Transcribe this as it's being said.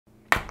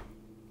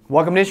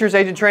Welcome to Insurance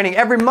Agent Training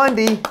every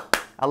Monday.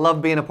 I love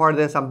being a part of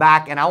this. I'm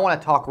back, and I want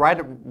to talk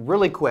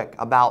really quick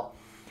about,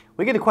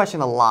 we get a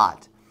question a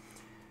lot.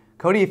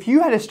 Cody, if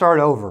you had to start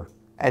over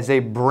as a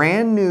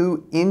brand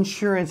new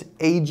insurance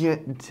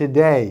agent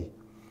today,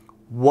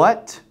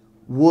 what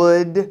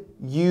would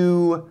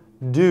you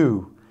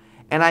do?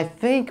 And I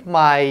think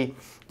my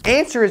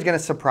answer is going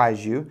to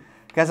surprise you,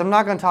 because I'm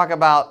not going to talk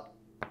about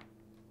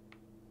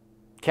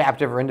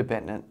captive or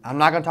independent. I'm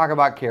not going to talk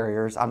about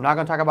carriers. I'm not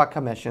going to talk about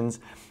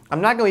commissions.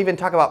 I'm not going to even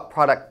talk about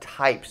product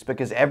types,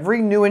 because every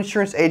new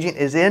insurance agent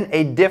is in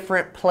a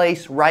different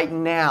place right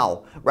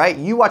now, right?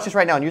 You watch this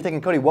right now and you're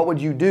thinking, Cody, what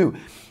would you do?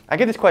 I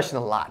get this question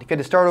a lot. If you had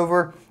to start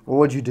over, what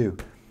would you do?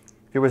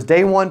 If it was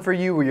day one for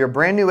you, where you're a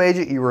brand new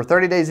agent, you were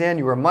 30 days in,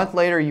 you were a month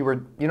later, you know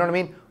what I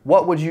mean?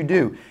 What would you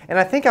do? And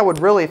I think I would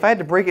really, if I had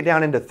to break it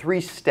down into 3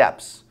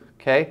 steps,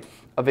 okay,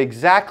 of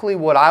exactly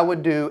what I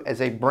would do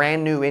as a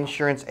brand new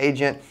insurance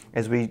agent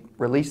as we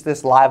release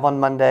this live on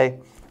Monday.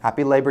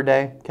 Happy Labor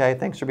Day, okay?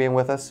 Thanks for being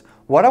with us.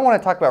 What I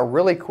want to talk about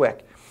really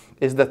quick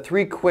is the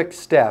 3 quick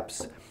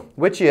steps,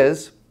 which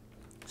is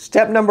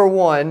step number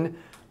 1,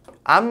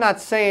 I'm not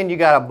saying you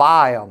got to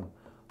buy them,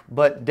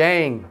 but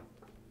dang,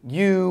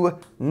 you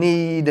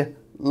need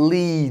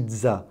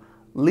leads.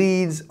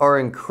 Leads are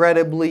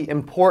incredibly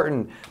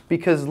important,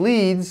 because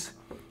leads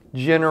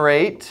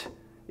generate,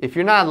 if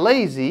you're not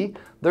lazy,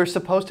 they're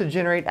supposed to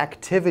generate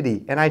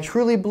activity. And I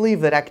truly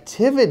believe that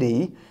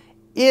activity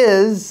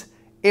is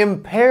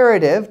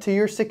imperative to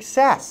your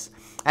success.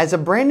 As a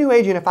brand new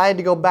agent, if I had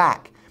to go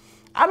back,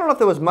 I don't know if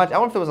there was much, I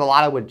don't know if there was a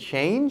lot I would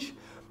change,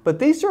 but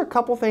these are a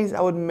couple things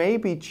I would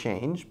maybe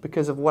change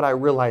because of what I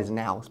realize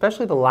now,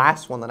 especially the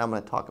last one that I'm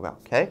going to talk about,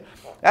 okay?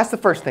 That's the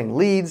first thing.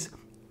 Leads,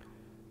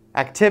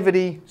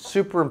 activity,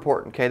 super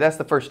important, okay? That's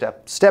the first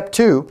step. Step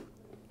 2,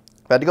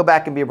 if I had to go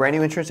back and be a brand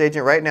new insurance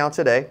agent right now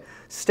today,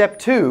 step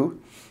 2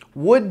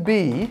 would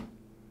be,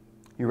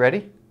 you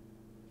ready?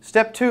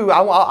 Step 2,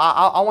 I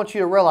want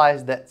you to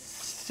realize that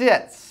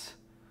sits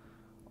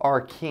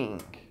are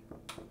king.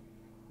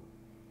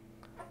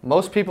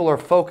 Most people are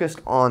focused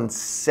on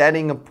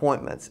setting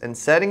appointments, and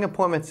setting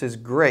appointments is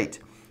great,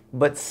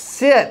 but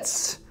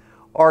sits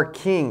are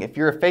king. If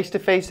you're a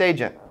face-to-face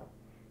agent,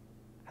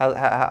 how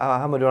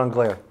am I doing on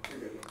glare?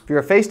 If you're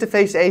a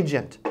face-to-face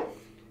agent,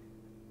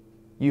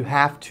 you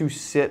have to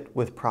sit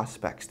with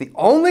prospects. The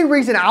only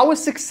reason I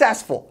was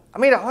successful, I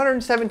made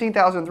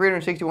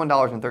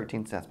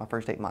 $117,361.13 my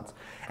first 8 months.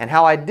 And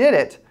how I did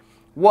it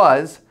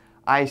was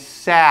I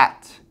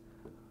sat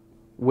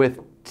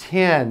with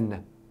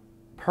 10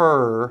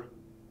 per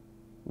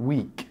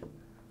week.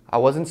 I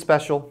wasn't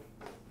special.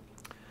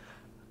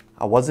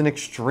 I wasn't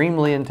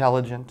extremely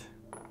intelligent.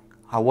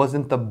 I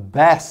wasn't the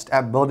best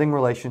at building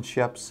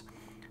relationships.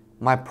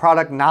 My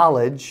product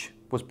knowledge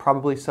was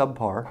probably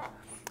subpar.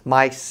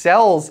 My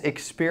sales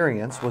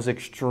experience was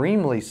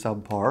extremely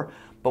subpar,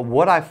 but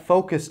what I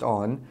focused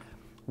on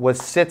was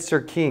sits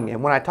are king.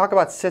 And when I talk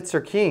about sits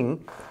are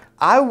king,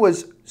 I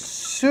was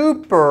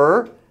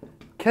super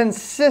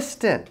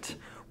consistent,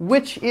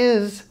 which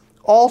is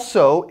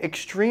also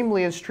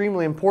extremely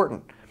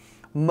important.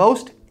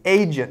 Most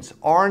agents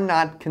are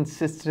not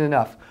consistent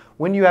enough.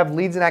 When you have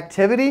leads and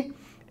activity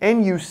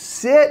and you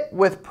sit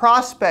with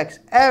prospects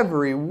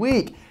every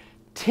week,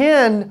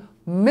 10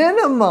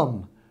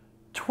 minimum,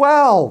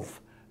 12,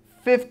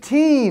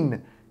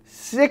 15,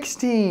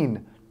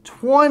 16,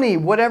 20,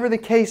 whatever the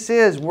case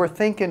is, we're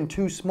thinking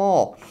too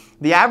small.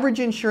 The average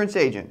insurance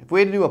agent, if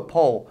we had to do a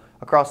poll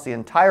across the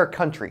entire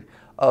country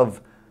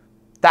of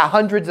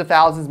hundreds of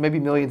thousands, maybe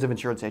millions of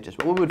insurance agents,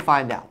 what we would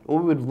find out,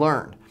 what we would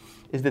learn,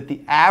 is that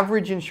the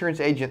average insurance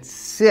agent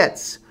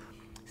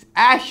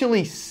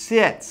actually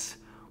sits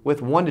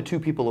with 1 to 2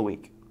 people a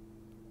week.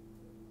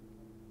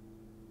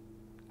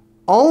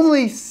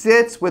 Only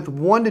sits with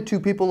 1 to 2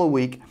 people a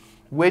week,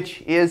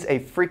 which is a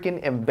freaking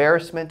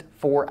embarrassment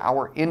for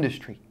our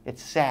industry.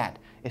 It's sad,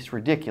 it's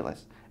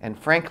ridiculous, and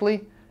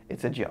frankly,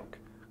 it's a joke.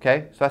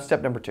 Okay, so that's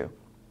step number 2.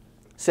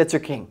 Sits are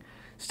king.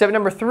 Step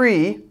number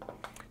 3,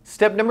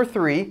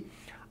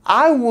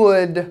 I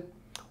would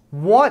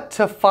want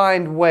to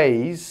find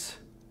ways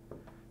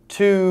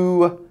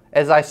to,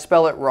 as I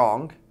spell it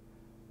wrong,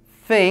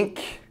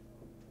 think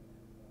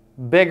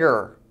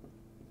bigger.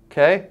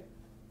 Okay?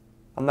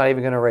 I'm not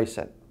even going to erase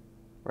it,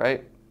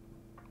 right?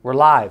 We're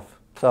live,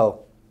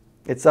 so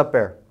it's up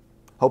there.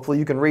 Hopefully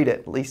you can read it.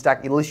 At least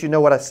you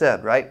know what I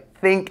said, right?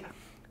 Think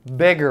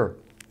bigger.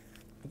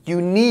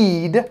 You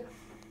need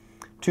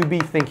to be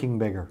thinking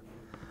bigger.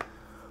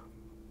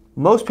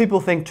 Most people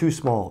think too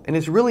small, and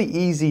it's really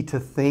easy to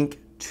think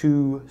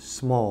too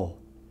small.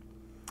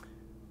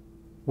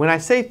 When I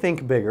say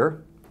think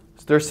bigger,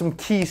 there's some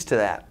keys to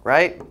that,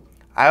 right?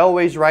 I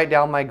always write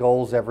down my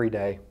goals every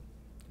day.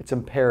 It's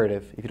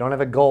imperative. If you don't have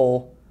a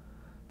goal,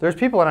 there's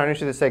people in our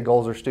industry that say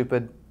goals are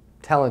stupid. I'm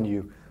telling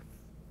you,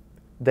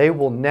 they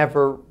will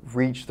never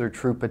reach their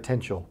true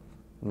potential.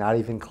 Not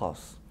even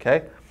close,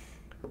 okay?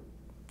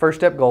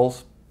 First step,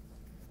 goals.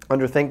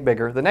 Under think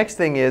bigger. The next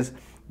thing is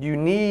you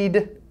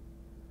need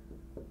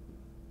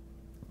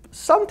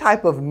some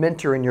type of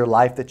mentor in your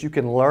life that you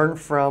can learn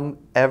from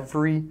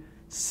every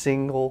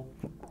single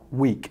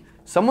week.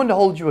 Someone to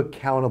hold you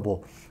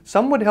accountable.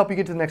 Someone to help you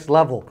get to the next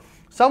level.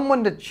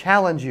 Someone to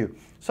challenge you.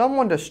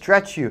 Someone to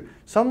stretch you.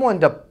 Someone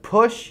to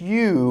push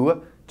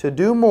you to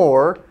do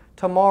more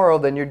tomorrow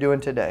than you're doing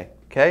today.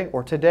 Okay?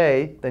 Or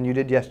today than you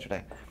did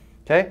yesterday.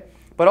 Okay?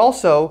 But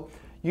also,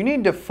 you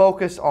need to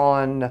focus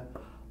on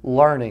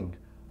learning.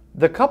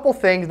 The couple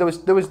things,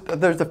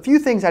 there's a few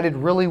things I did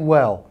really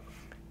well.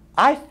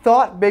 I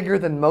thought bigger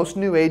than most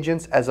new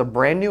agents as a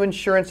brand new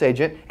insurance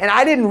agent, and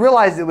I didn't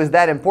realize it was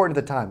that important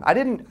at the time.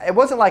 It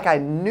wasn't like I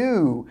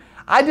knew.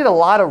 I did a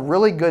lot of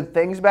really good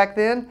things back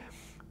then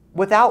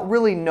without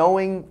really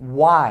knowing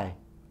why.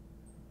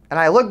 And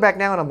I look back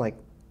now and I'm like,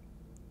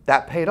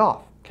 that paid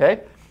off,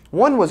 okay?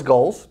 One was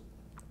goals.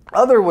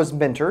 Other was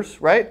mentors,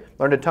 right?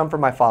 Learned a ton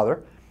from my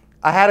father.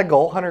 I had a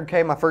goal,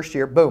 100K my first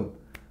year, boom.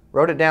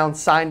 Wrote it down,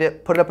 signed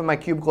it, put it up in my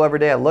cubicle every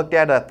day. I looked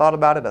at it, I thought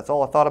about it, that's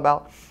all I thought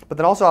about. But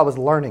then also I was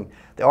learning.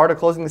 The Art of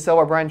Closing the Sale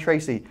by Brian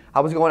Tracy. I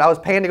was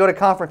paying to go to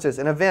conferences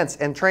and events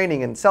and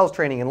training and sales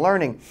training and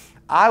learning.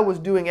 I was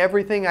doing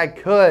everything I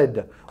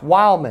could,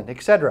 Wildman,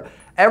 etc.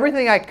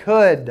 Everything I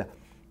could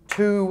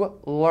to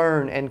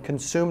learn and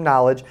consume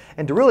knowledge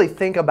and to really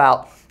think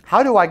about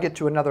how do I get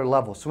to another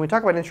level. So when we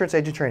talk about insurance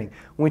agent training,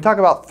 when we talk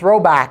about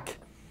throwback,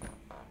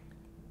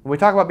 when we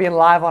talk about being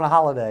live on a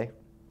holiday,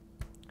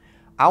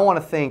 I want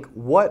to think,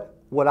 what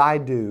would I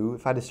do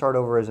if I had to start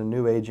over as a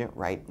new agent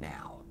right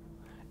now?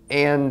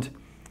 And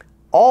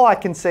all I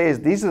can say is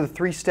these are the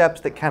 3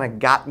 steps that kind of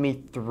got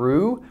me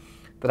through,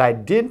 that I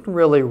didn't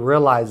really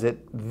realize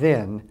it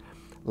then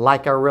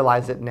like I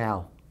realize it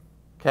now.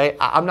 Okay,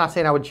 I'm not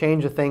saying I would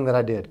change a thing that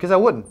I did, because I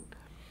wouldn't.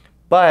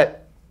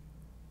 But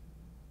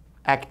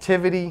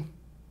activity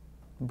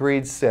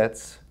breeds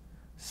sits,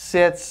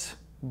 sits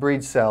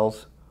breeds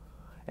sells.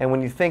 And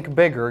when you think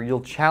bigger,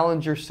 you'll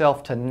challenge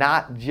yourself to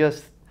not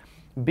just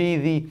be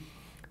the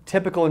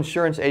typical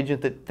insurance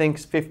agent that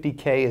thinks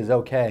 50K is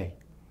okay,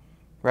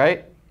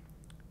 right?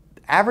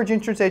 The average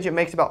insurance agent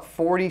makes about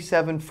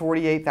 $47,000,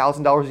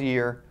 $48,000 a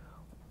year.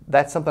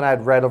 That's something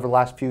I'd read over the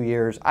last few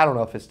years. I don't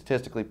know if it's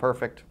statistically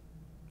perfect,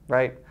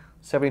 right?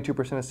 72%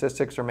 of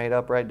statistics are made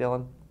up, right,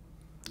 Dylan?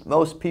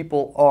 Most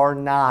people are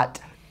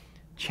not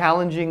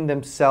challenging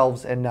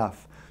themselves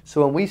enough.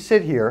 So when we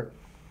sit here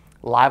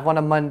live on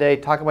a Monday,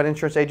 talk about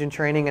insurance agent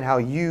training and how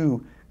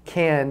you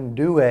can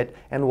do it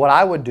and what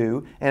I would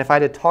do, and if I had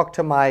to talk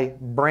to my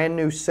brand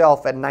new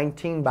self at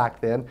 19 back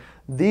then,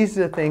 these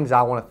are the things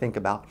I want to think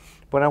about.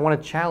 But I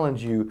want to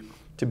challenge you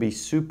to be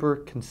super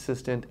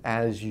consistent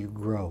as you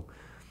grow.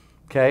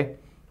 Okay?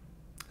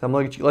 So I'm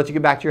going to let you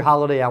get back to your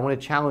holiday. I want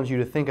to challenge you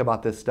to think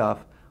about this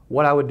stuff.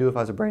 What I would do if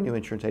I was a brand new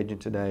insurance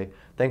agent today.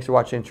 Thanks for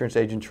watching Insurance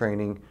Agent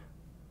Training.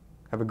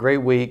 Have a great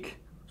week.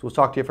 So we'll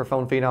talk to you for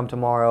Phone Phenom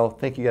tomorrow.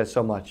 Thank you guys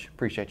so much.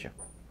 Appreciate you.